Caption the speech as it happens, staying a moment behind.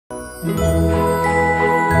Anyway,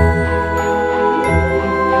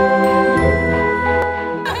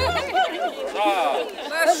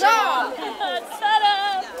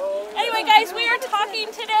 guys, we are talking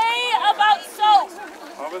today about soap.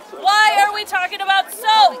 Why are we talking about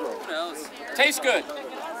soap? Who knows? Tastes good.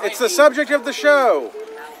 It's the subject of the show.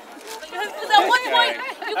 Because at one point,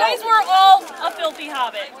 you guys were all a filthy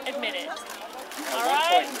hobbit, admit it. All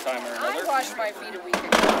right? I washed my feet a week ago.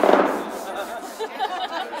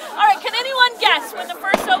 All right, can anyone guess when the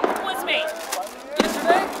first soap was made?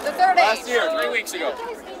 Yesterday? The third age. Last year, 3 weeks ago. You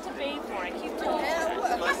guys need to bathe more. I keep telling you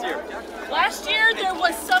that. Last year. Last year, there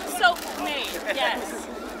was some soap made, yes.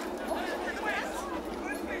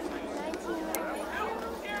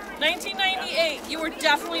 1998. You were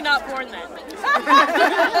definitely not born then.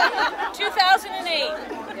 2008.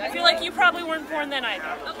 I feel like you probably weren't born then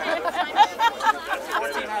either.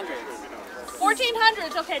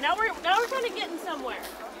 1400s. Okay, now we're kind of getting somewhere.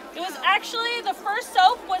 It was actually, the first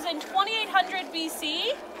soap was in 2800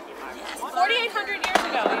 BC. 4,800 years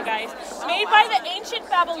ago, you guys. Made by the ancient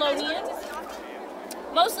Babylonians.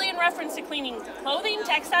 Mostly in reference to cleaning clothing,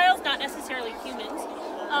 textiles, not necessarily humans.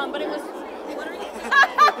 But it was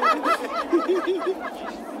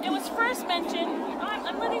it was first mentioned.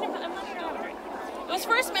 I'm letting him have a drink. It was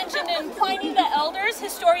first mentioned in Pliny the Elder's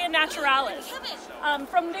Historia Naturalis.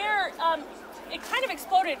 From there, it kind of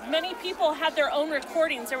exploded. Many people had their own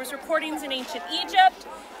recordings. There was recordings in ancient Egypt,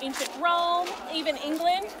 ancient Rome, even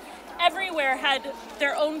England. Everywhere had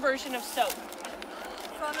their own version of soap.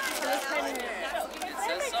 I'm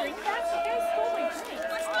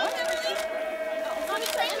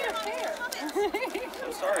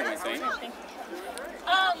sorry, anything.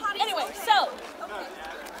 Anyway, so.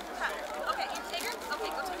 Okay, you take her? Okay,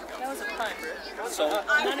 go take her. That was a pun. So,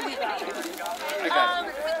 None of you got it. I got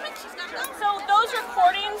it. So those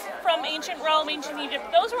recordings from ancient Rome, ancient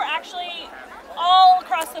Egypt, those were actually all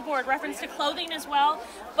across the board, reference to clothing as well,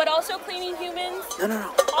 but also cleaning humans,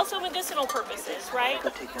 also medicinal purposes, right?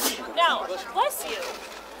 Now, bless you.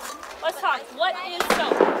 Let's talk. What is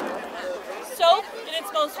soap? Soap, in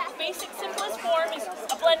its most basic, simplest form, is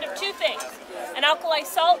a blend of two things: an alkali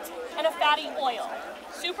salt and a fatty oil.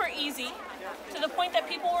 Super easy, to the point that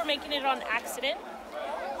people were making it on accident.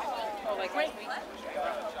 Oh, like Right.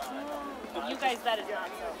 You guys, that is not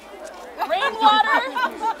so.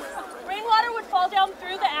 Rainwater would fall down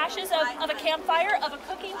through the ashes of a campfire, of a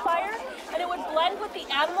cooking fire, and it would blend with the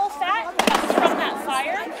animal fat that was from that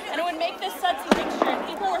fire, and it would make this sudsy mixture. And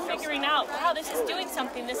people were figuring out, wow, this is doing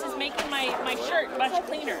something. This is making my shirt much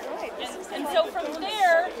cleaner. And so from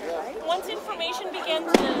there, once information began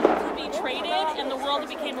to be traded and the world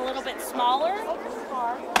became a little bit smaller,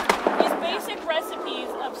 these basic recipes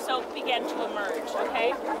of soap began to emerge,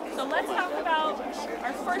 okay? So let's talk about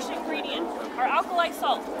our first ingredient, our alkali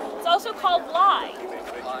salt. It's also called lye.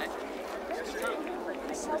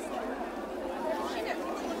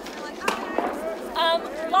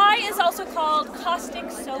 Lye is also called caustic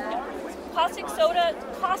soda. Caustic soda,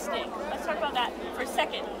 caustic. Let's talk about that for a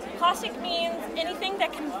second. Caustic means anything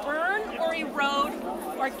that can burn or erode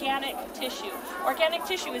organic tissue. Organic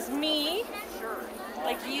tissue is me,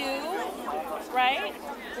 like you, right?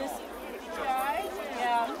 This guy,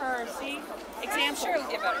 yeah, her, see? Example. sure it'll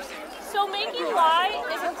get better soon. So making lye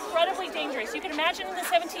is incredibly dangerous. You can imagine in the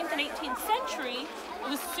 17th and 18th century, it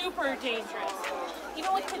was super dangerous.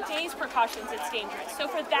 Even with today's precautions, it's dangerous. So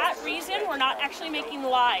for that reason, we're not actually making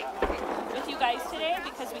lye with you guys today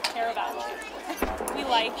because we care about you. We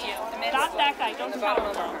like you. Not that guy, don't talk to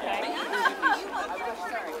him, okay?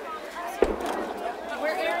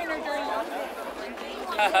 We're airing our dirty laundry.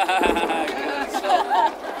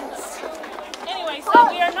 Anyway, so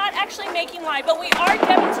we are not actually making lye, but we are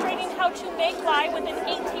demonstrating how to make lye with an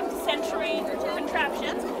 18th century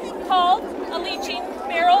contraption called a leaching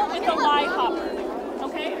barrel with a lye hopper.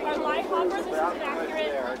 Okay, our lye hopper, this is an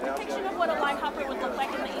accurate depiction of what a lye hopper would look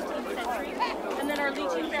like in the 18th century, and then our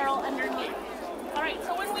leaching barrel underneath. Alright,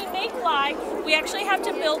 so when we make lye, we actually have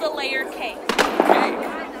to build a layered cake. I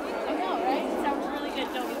know, right? Sounds really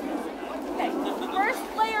good, don't it? Okay, the first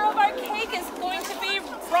layer of our cake is going to be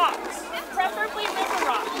rocks, preferably river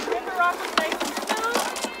rock. River rock is nice and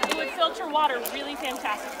smooth. It would filter water really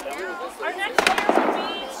fantastically. Our next layer would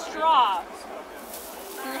be straw.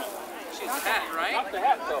 She's a hat, right? Not the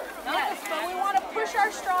hat, though. Yes, but we want to push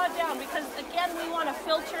our straw down because, again, we want to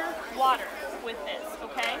filter water with this,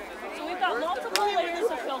 okay? So we've got multiple layers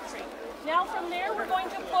of filtering. Now from there, we're going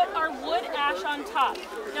to put our wood ash on top.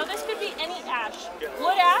 Now this could be any ash.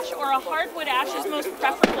 Wood ash or a hardwood ash is most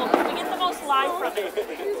preferable because we get the most lye from it.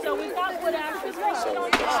 So we've got wood ash on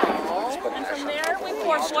top. And from there, we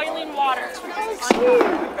pour boiling water on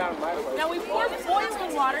top.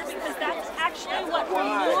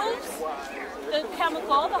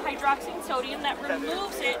 chemical, the hydroxide sodium, that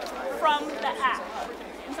removes it from the ash.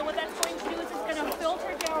 And so what that's going to do is it's going to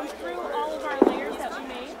filter down through all of our layers that we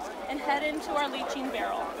made and head into our leaching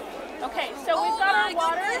barrel. Okay, so we've got our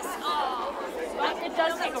water, but it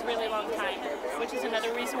does take a really long time, which is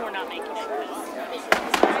another reason we're not making it. You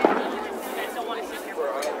guys don't want to sit here for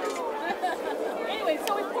a while. Anyway,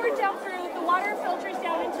 so we pour it down through, the water filters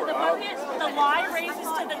down into the bucket, the lye raises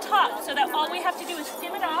to the top, so that all we have to do is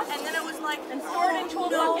skim it off, and then it was like, and store it into a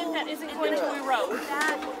bucket that isn't going to erode.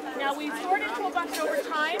 Now we've stored it into a bucket over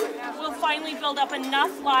time, we'll finally build up enough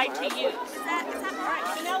lye to use.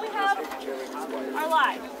 Alright, so now we have our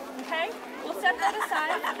lye. Okay, we'll set that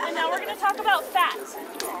aside, and now we're going to talk about fats.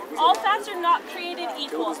 All fats are not created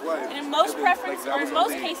equal, and in most cases,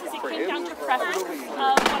 it came down to preference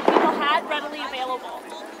of what people had readily available.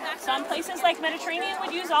 Some places like Mediterranean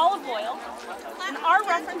would use olive oil. In our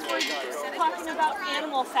reference, we're talking about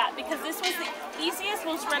animal fat because this was the easiest,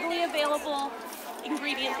 most readily available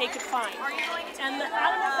ingredient they could find. And the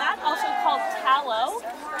animal fat, also called tallow,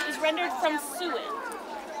 is rendered from suet,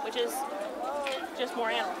 which is just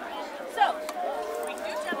more animal. So,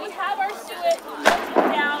 we have our suet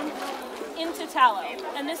melted down into tallow,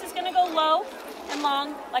 and this is going to go low and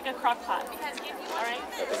long like a crock pot. Alright?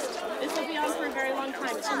 This will be on for a very long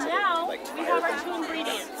time. So now, we have our two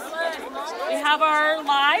ingredients. We have our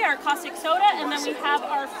lye, our caustic soda, and then we have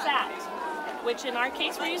our fat, which in our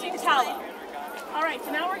case we're using tallow. Alright,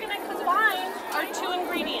 so now we're going to combine our two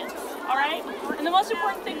ingredients. Alright? And the most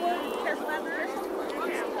important thing, we'll be careful first.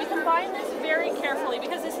 We combine this very carefully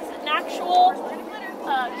because this is an actual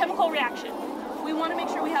chemical reaction. We want to make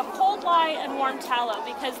sure we have cold lye and warm tallow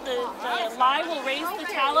because the lye will raise the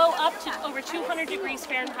tallow up to over 200 degrees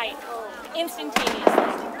Fahrenheit instantaneously.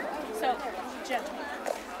 So, gentle.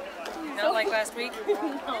 Not like last week? No,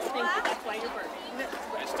 thank you. That's why you're burning.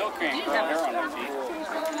 I still can't grow hair on my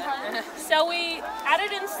feet. So we add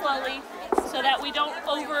it in slowly so that we don't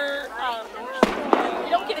we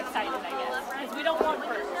don't get excited, I guess, because we don't want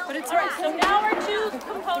burn. But it's alright. So now our two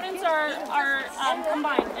components are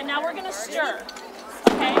combined, and now we're going to stir.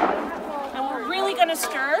 Okay? And we're really going to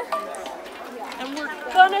stir, and we're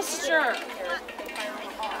going to stir,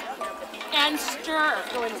 and stir.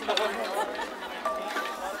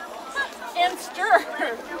 And stir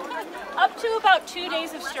up to about 2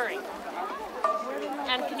 days of stirring.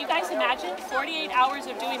 And can you guys imagine 48 hours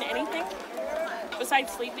of doing anything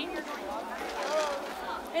besides sleeping?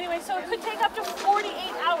 Anyway, so it could take up to 48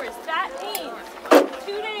 hours. That means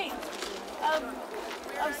 2 days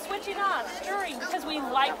of switching on, stirring, because we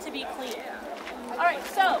like to be clean. All right,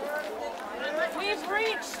 so we've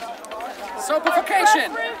reached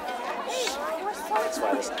Soapification.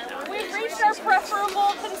 We've reached our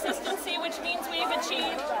preferable consistency, which means we've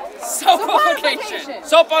achieved Soapification.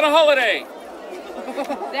 Soap on a holiday.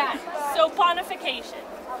 that. Soponification.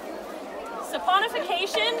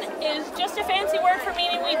 Saponification is just a fancy word for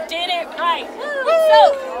meaning we did it right.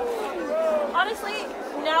 So, honestly,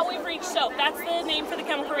 now we've reached soap. That's the name for the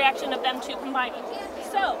chemical reaction of them two combining.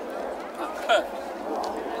 So,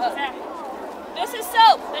 this is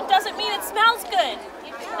soap. That doesn't mean it smells good.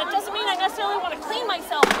 That doesn't mean I necessarily want to clean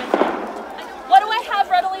myself with it. What do I have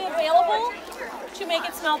readily available to make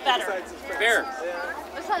it smell better? Beer.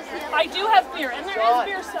 I do have beer, and there is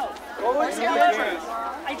beer soap. However,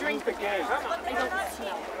 I drink the game. I don't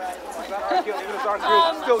smell.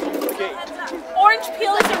 Orange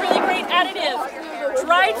peel is a really great additive.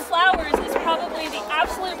 Dried flowers is probably the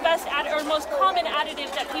absolute best or most common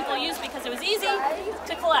additive that people use because it was easy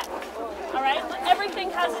to collect. Alright? Everything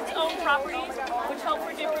has its own properties, which help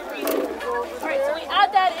for different reasons. Alright, so we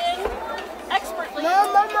add that in expertly,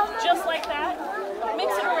 just like that.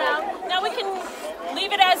 Mix it around. Now we can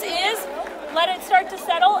leave it as is, let it start to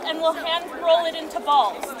settle, and we'll hand roll it into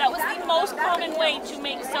balls. That was the most common way to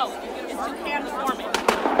make soap, is to hand form it.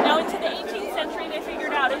 Now into the 18th century they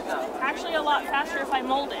figured out it's actually a lot faster if I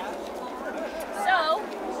mold it. So,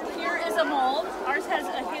 here is a mold. Ours has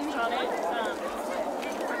a hinge on it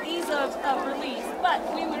for ease of release. But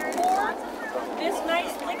we would pour this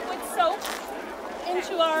nice liquid soap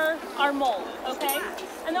into our mold, okay?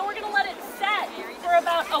 And then we're going to let it set for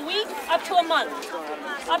about a week up to a month.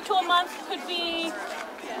 Up to a month could be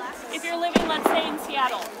if you're living, let's say, in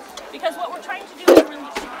Seattle. Because what we're trying to do is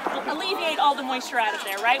alleviate all the moisture out of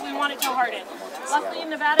there, right? We want it to harden. Luckily in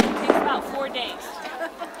Nevada it takes about 4 days.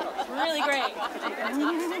 It's really great.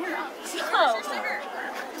 So,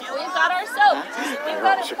 we've got our soap. We've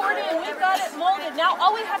got it poured in. We've got it molded. Now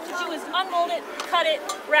all we have to do is unmold it, cut it,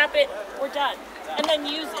 wrap it, we're done. And then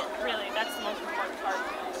use it, really. That's the most important part.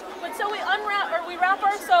 But so we wrap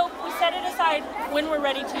our soap, we set it aside when we're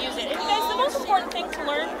ready to use it. And you guys, the most important thing to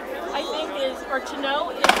learn, I think, or to know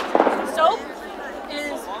is soap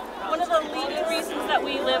is one of the leading reasons that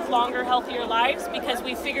we live longer, healthier lives, because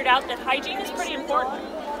we figured out that hygiene is pretty important,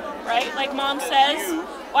 right? Like Mom says,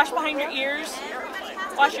 wash behind your ears,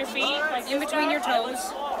 wash your feet, like In between your toes.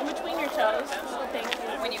 In between your toes. Thank you.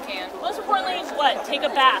 When you can. Most importantly, what? Take a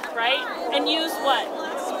bath, right? And use what?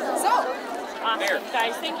 Soap. Awesome,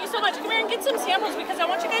 guys. Thank you so much. Come here and get some samples because I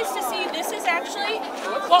want you guys to see this is actually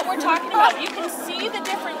what we're talking about. You can see the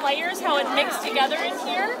different layers, how it mixed together in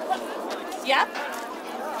here. Yep.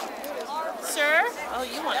 Sir? Oh,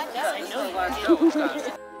 you want this. I know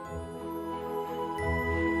you.